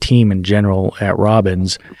great team in general at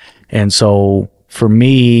Robbins. And so for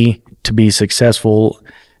me to be successful,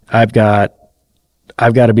 I've got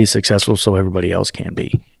to be successful so everybody else can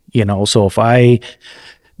be, So if I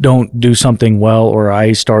don't do something well or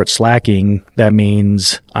I start slacking, that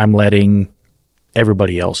means I'm letting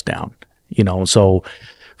everybody else down. So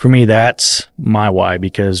for me, that's my why,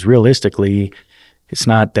 because realistically, it's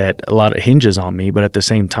not that a lot of hinges on me, but at the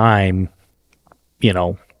same time,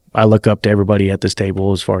 I look up to everybody at this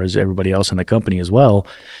table as far as everybody else in the company as well.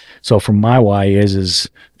 So for my why is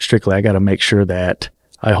strictly, I got to make sure that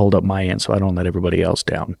I hold up my end so I don't let everybody else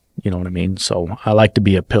down. You know what I mean? So I like to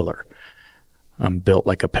be a pillar. I'm built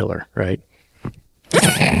like a pillar, right?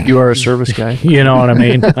 You are a service guy. You know what I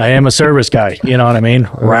mean? I am a service guy. You know what I mean?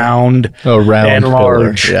 Round and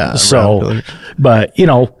large. Yeah. So, but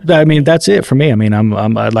I mean, that's it for me. I mean,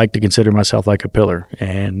 I'd like to consider myself like a pillar.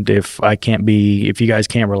 And if you guys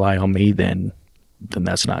can't rely on me, then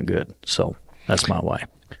that's not good. So that's my why.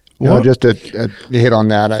 Just to hit on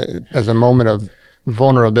that, as a moment of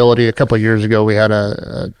vulnerability, a couple of years ago, we had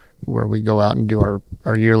where we go out and do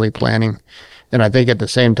our yearly planning. And I think at the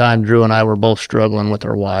same time, Drew and I were both struggling with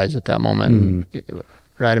our whys at that moment. Mm-hmm.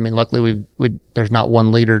 Right? I mean, luckily there's not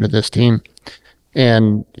one leader to this team.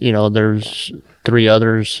 And, there's 3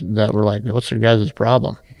 others that were like, what's your guys'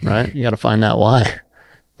 problem? Right? You got to find that why.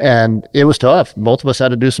 And it was tough. Both of us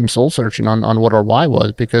had to do some soul searching on what our why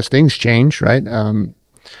was, because things change, right?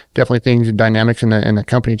 definitely things, dynamics in the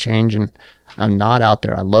company change, and I'm not out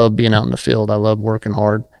there. I love being out in the field. I love working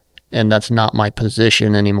hard, and that's not my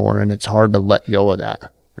position anymore. And it's hard to let go of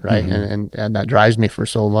that, right? And that drives me for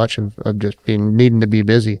so much of just needing to be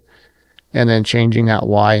busy, and then changing that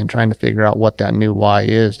why and trying to figure out what that new why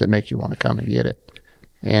is that makes you want to come and get it.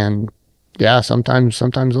 And yeah, sometimes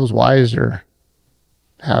those whys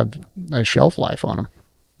have a shelf life on them,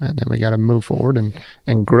 and then we got to move forward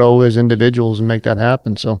and grow as individuals and make that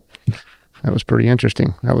happen. So that was pretty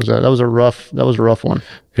interesting. That was a rough one.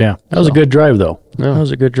 Yeah, that was a good drive though. Yeah. That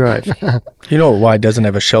was a good drive. You know why it doesn't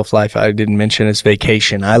have a shelf life? I didn't mention is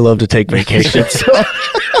vacation. I love to take vacations.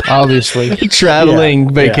 Obviously.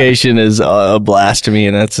 Traveling vacation is a blast to me,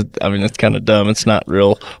 and it's kind of dumb. It's not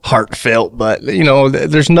real heartfelt, but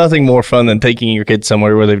there's nothing more fun than taking your kids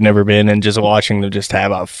somewhere where they've never been and just watching them just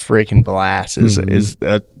have a freaking blast is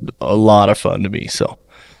a lot of fun to me. So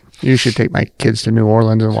you should take my kids to New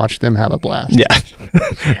Orleans and watch them have a blast. Yeah.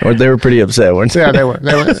 Or they were pretty upset, weren't they? Yeah, they were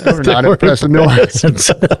not impressed with New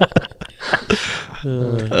Orleans.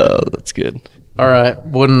 Oh, that's good. All right.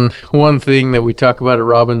 One thing that we talk about at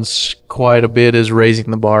Robbins quite a bit is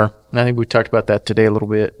raising the bar. And I think we talked about that today a little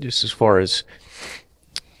bit, just as far as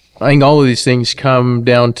I think all of these things come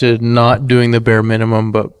down to not doing the bare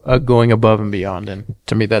minimum, but going above and beyond. And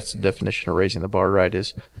to me, that's the definition of raising the bar, right?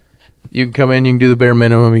 Is you can come in, you can do the bare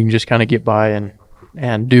minimum, you can just kind of get by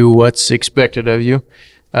and do what's expected of you.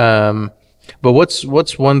 But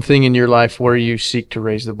what's one thing in your life where you seek to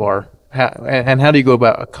raise the bar? How do you go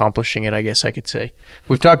about accomplishing it, I guess I could say?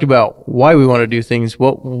 We've talked about why we want to do things,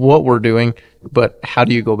 what we're doing, but how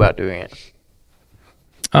do you go about doing it?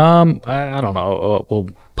 I don't know. We'll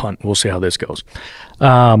punt. We'll see how this goes.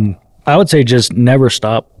 I would say just never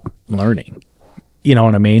stop learning. You know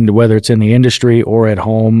what I mean? Whether it's in the industry or at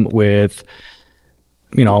home with,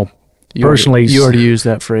 personally. You already used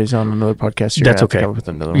that phrase on another podcast. That's okay. With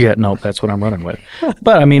another one. Yeah, no, that's what I'm running with.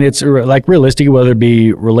 But I mean, it's like realistic, whether it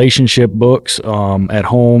be relationship books at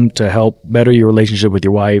home to help better your relationship with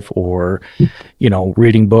your wife, or,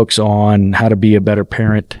 reading books on how to be a better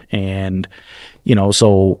parent. And,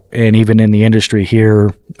 and even in the industry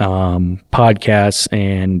here, podcasts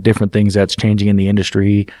and different things that's changing in the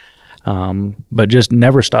industry. But just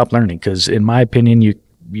never stop learning, because in my opinion,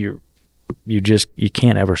 you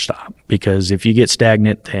can't ever stop, because if you get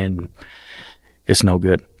stagnant, then it's no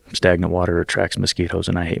good. Stagnant water attracts mosquitoes,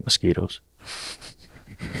 and I hate mosquitoes.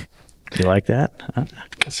 You like that? Huh?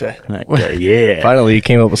 Yeah. Finally, you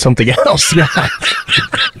came up with something else.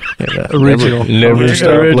 Original. Never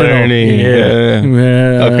stop learning. Yeah.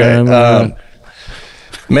 Okay.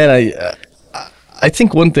 Man, I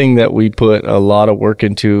think one thing that we put a lot of work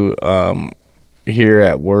into here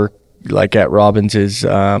at work, like at Robbins, is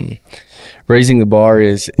raising the bar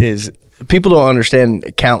is people don't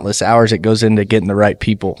understand countless hours that goes into getting the right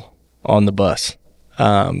people on the bus.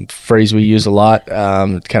 Phrase we use a lot.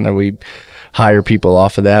 We hire people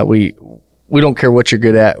off of that. We don't care what you're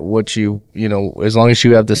good at, what as long as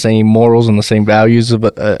you have the same morals and the same values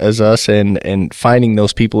as us, and finding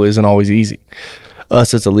those people isn't always easy.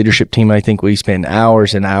 Us as a leadership team, I think we spend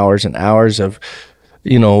hours and hours and hours of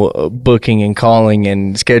booking and calling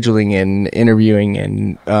and scheduling and interviewing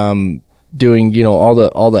and doing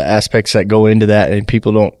all the aspects that go into that, and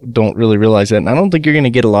people don't really realize that. And I don't think you're going to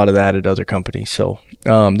get a lot of that at other companies. So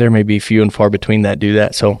there may be few and far between that do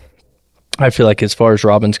that. So I feel like as far as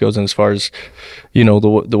Robbins goes, and as far as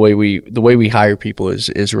the way we hire people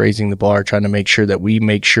is raising the bar, trying to make sure that we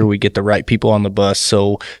get the right people on the bus.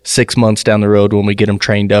 So 6 months down the road, when we get them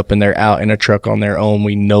trained up and they're out in a truck on their own,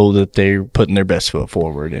 we know that they're putting their best foot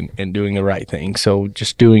forward and doing the right thing. So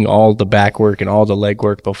just doing all the back work and all the leg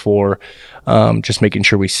work before, just making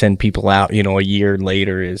sure we send people out, a year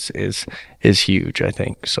later is huge, I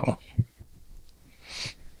think. So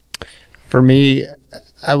for me,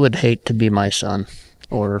 I would hate to be my son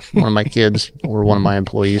or one of my kids or one of my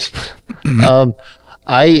employees.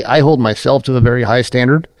 I hold myself to a very high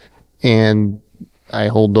standard, and I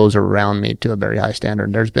hold those around me to a very high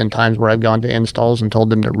standard. There's been times where I've gone to installs and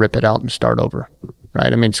told them to rip it out and start over,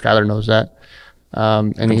 right? I mean, Skylar knows that.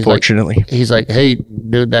 And unfortunately, he's like, hey,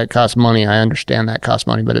 dude, that costs money. I understand that costs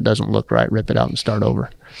money, but it doesn't look right. Rip it out and start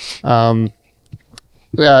over.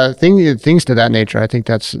 Things to that nature. I think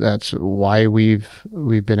that's why we've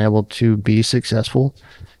been able to be successful,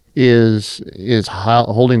 is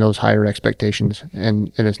holding those higher expectations,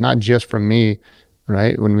 and it's not just from me,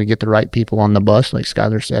 right? When we get the right people on the bus, like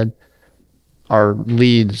Skylar said, our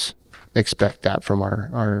leads expect that from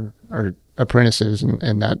our apprentices,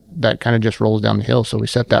 and that kind of just rolls down the hill. So we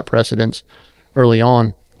set that precedence early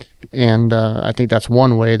on, And I think that's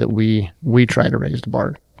one way that we try to raise the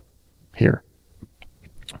bar here.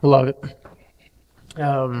 Love it.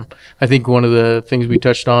 I think one of the things we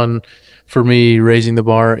touched on for me, raising the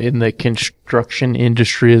bar in the construction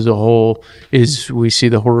industry as a whole, is we see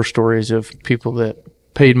the horror stories of people that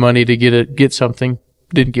paid money to get something,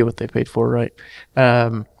 didn't get what they paid for, right?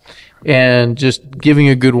 And just giving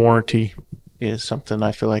a good warranty is something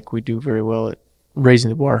I feel like we do very well at raising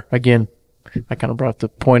the bar. Again, I kind of brought up the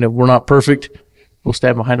point of we're not perfect. We'll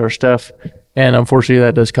stand behind our stuff. And unfortunately,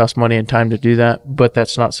 that does cost money and time to do that. But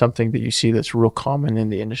that's not something that you see that's real common in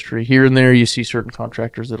the industry. Here and there, you see certain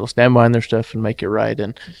contractors that'll stand behind their stuff and make it right.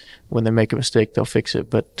 And when they make a mistake, they'll fix it.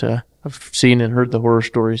 But I've seen and heard the horror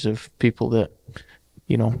stories of people that,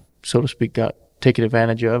 so to speak, got taken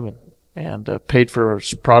advantage of and paid for a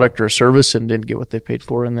product or a service and didn't get what they paid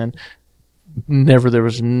for. And then there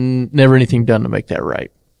was never anything done to make that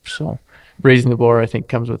right. So raising the bar, I think,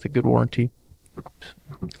 comes with a good warranty.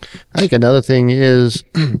 I think another thing is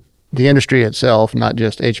the industry itself, not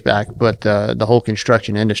just HVAC, but the whole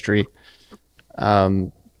construction industry. A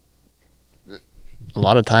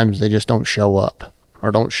lot of times they just don't show up,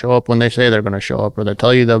 or don't show up when they say they're going to show up, or they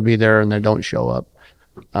tell you they'll be there and they don't show up.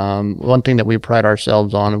 One thing that we pride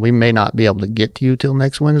ourselves on, we may not be able to get to you till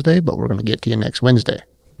next Wednesday, but we're going to get to you next Wednesday,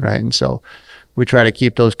 right? And so we try to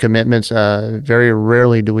keep those commitments. Very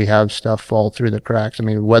rarely do we have stuff fall through the cracks. I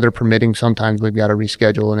mean, weather permitting, sometimes we've got to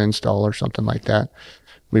reschedule an install or something like that.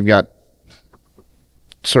 We've got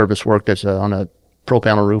service work that's on a pro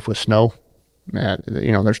panel roof with snow.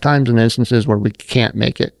 There's times and instances where we can't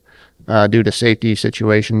make it due to safety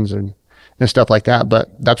situations and stuff like that. But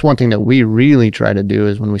that's one thing that we really try to do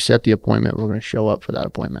is when we set the appointment, we're going to show up for that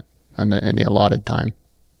appointment in the allotted time.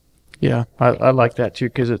 Yeah, I like that too,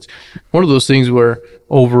 because it's one of those things where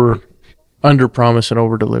under promise and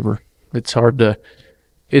over deliver. It's hard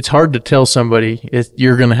to tell somebody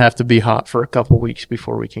you're going to have to be hot for a couple of weeks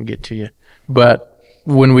before we can get to you. But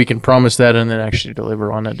when we can promise that and then actually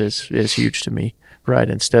deliver on it is huge to me, right?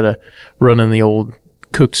 Instead of running the old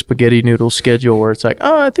cooked spaghetti noodle schedule where it's like,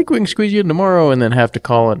 oh, I think we can squeeze you in tomorrow, and then have to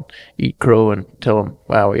call and eat crow and tell them,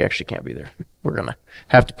 wow, we actually can't be there. We're going to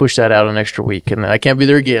have to push that out an extra week, and I can't be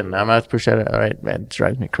there again. I'm going to have to push that out. All right, man, it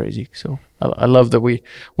drives me crazy. So I love that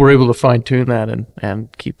we're able to fine tune that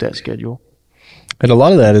and keep that schedule. And a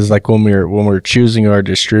lot of that is like when we're choosing our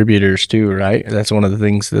distributors too, right? That's one of the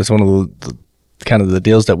things. That's one of the kind of the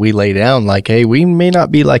deals that we lay down. Like, hey, we may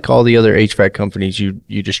not be like all the other HVAC companies. You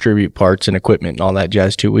distribute parts and equipment and all that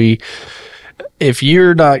jazz too. If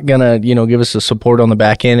you're not gonna, give us the support on the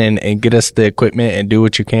back end and get us the equipment and do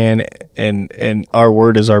what you can, and our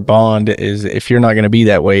word is our bond, is if you're not gonna be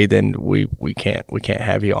that way, then we can't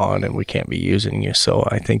have you on and we can't be using you. So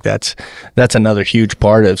I think that's another huge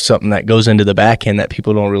part of something that goes into the back end that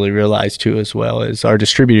people don't really realize too, as well, is our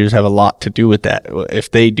distributors have a lot to do with that.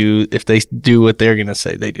 If they do what they're gonna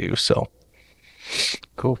say they do. So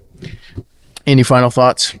cool. Any final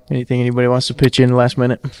thoughts? Anything anybody wants to pitch in the last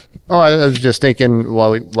minute? Oh, I was just thinking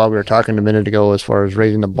while we were talking a minute ago, as far as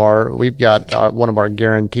raising the bar, we've got one of our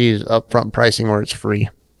guarantees, upfront pricing, where it's free,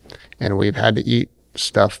 and we've had to eat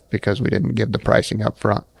stuff because we didn't give the pricing up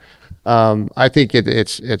front. I think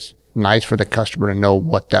it's nice for the customer to know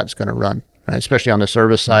what that's going to run, right? Especially on the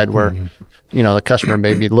service side where, the customer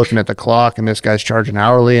may be looking at the clock and this guy's charging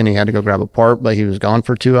hourly and he had to go grab a part, but he was gone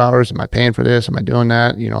for 2 hours. Am I paying for this? Am I doing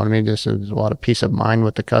that? You know what I mean? Just there's a lot of peace of mind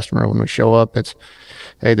with the customer when we show up. It's,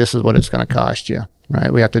 hey, this is what it's going to cost you,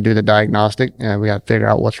 right? We have to do the diagnostic and we have to figure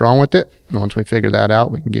out what's wrong with it. And once we figure that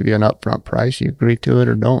out, we can give you an upfront price. You agree to it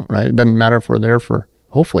or don't, right? It doesn't matter if we're there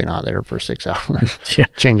hopefully not there for 6 hours,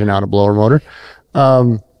 changing out a blower motor.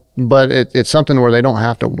 But it's something where they don't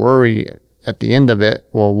have to worry at the end of it.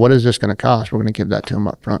 Well, what is this going to cost? We're going to give that to them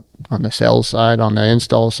up front on the sales side, on the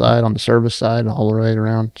install side, on the service side, all the way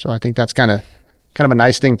around. So I think that's kind of a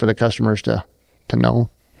nice thing for the customers to know.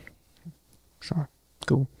 So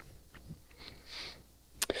cool.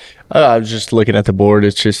 I was just looking at the board.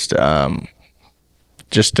 It's just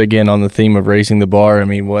again on the theme of raising the bar. I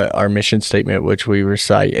mean, what our mission statement, which we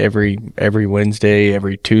recite every Wednesday,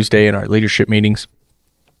 every Tuesday in our leadership meetings.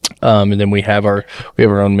 And then we have our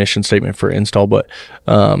own mission statement for install. But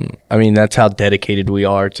I mean, that's how dedicated we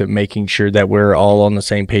are to making sure that we're all on the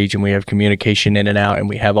same page and we have communication in and out, and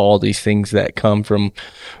we have all these things that come from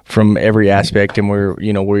every aspect. And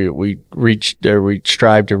we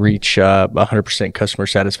strive to reach 100% customer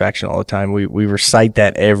satisfaction all the time. We recite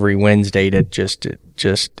that every Wednesday to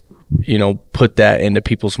just put that into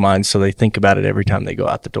people's minds so they think about it every time they go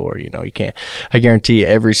out the door. I guarantee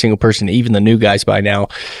every single person, even the new guys by now,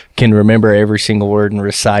 can remember every single word and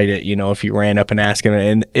recite it, if you ran up and asked them.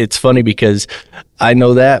 And it's funny because I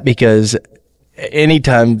know that because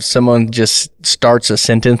anytime someone just starts a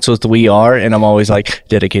sentence with "we are," and I'm always like,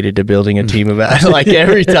 dedicated to building a team of like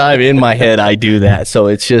every time in my head I do that. So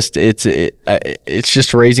it's just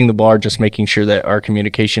raising the bar, just making sure that our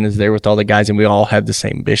communication is there with all the guys and we all have the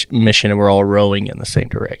same mission and we're all rowing in the same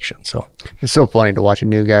direction. So it's so funny to watch a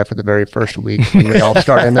new guy for the very first week when we all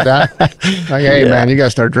start into that. Like, hey man, you got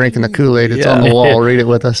to start drinking the Kool-Aid. It's on the wall. Read it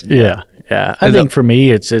with us. Yeah. I think for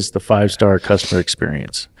me, it's the 5-star customer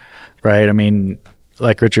experience. Right. I mean,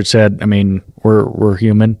 like Richard said, we're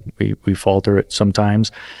human. We falter it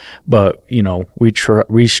sometimes, but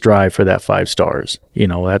we strive for that 5 stars.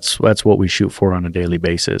 That's what we shoot for on a daily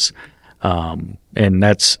basis. And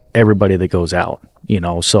that's everybody that goes out,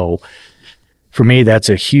 so for me, that's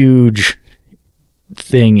a huge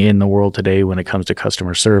thing in the world today when it comes to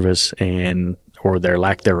customer service or their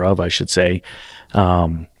lack thereof, I should say.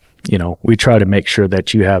 We try to make sure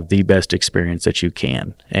that you have the best experience that you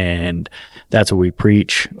can. And that's what we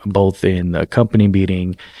preach, both in the company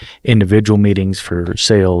meeting, individual meetings for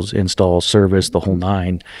sales, install, service, the whole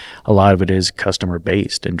 9. A lot of it is customer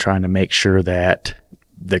based and trying to make sure that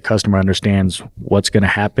the customer understands what's going to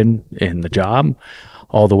happen in the job,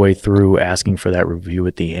 all the way through asking for that review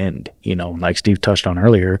at the end. Like Steve touched on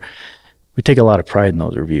earlier, we take a lot of pride in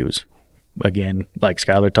those reviews. Again, like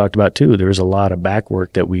Skylar talked about too, there's a lot of back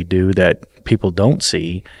work that we do that people don't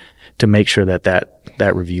see to make sure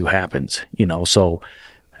that review happens, so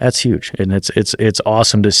that's huge. And it's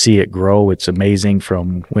awesome to see it grow. It's amazing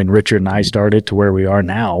from when Richard and I started to where we are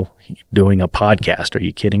now doing a podcast. Are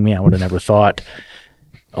you kidding me? I would have never thought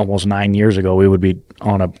almost 9 years ago we would be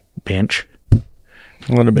on a bench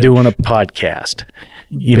doing a podcast,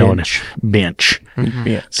 bench.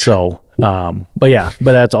 Yeah. So, but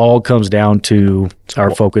that all comes down to our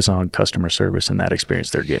focus on customer service and that experience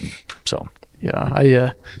they're getting. So,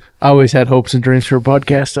 I always had hopes and dreams for a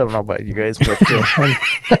podcast. I don't know about you guys, but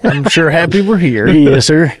I'm sure happy we're here. Yes,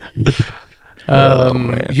 sir.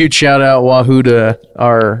 Huge shout out Wahoo to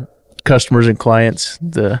our customers and clients,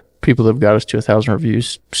 the people that have got us to 1,000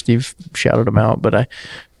 reviews. Steve shouted them out, but I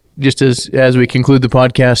just as we conclude the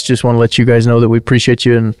podcast, just want to let you guys know that we appreciate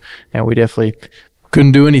you and we definitely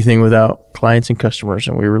couldn't do anything without clients and customers,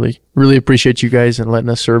 and we really, really appreciate you guys and letting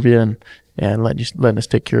us serve you and letting us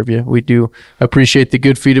take care of you. We do appreciate the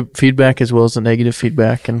good feedback as well as the negative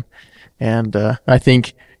feedback, and I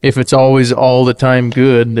think if it's always all the time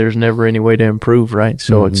good, there's never any way to improve, right?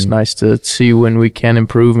 So It's nice to see when we can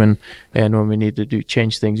improve and when we need to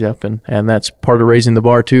change things up, and that's part of raising the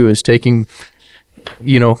bar too, is taking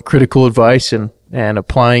critical advice and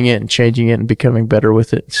applying it and changing it and becoming better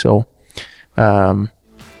with it. So from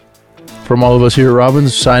all of us here at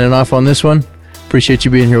Robbins, signing off on this one. Appreciate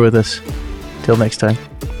you being here with us. Till next time.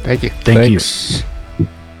 Thank you. Thanks.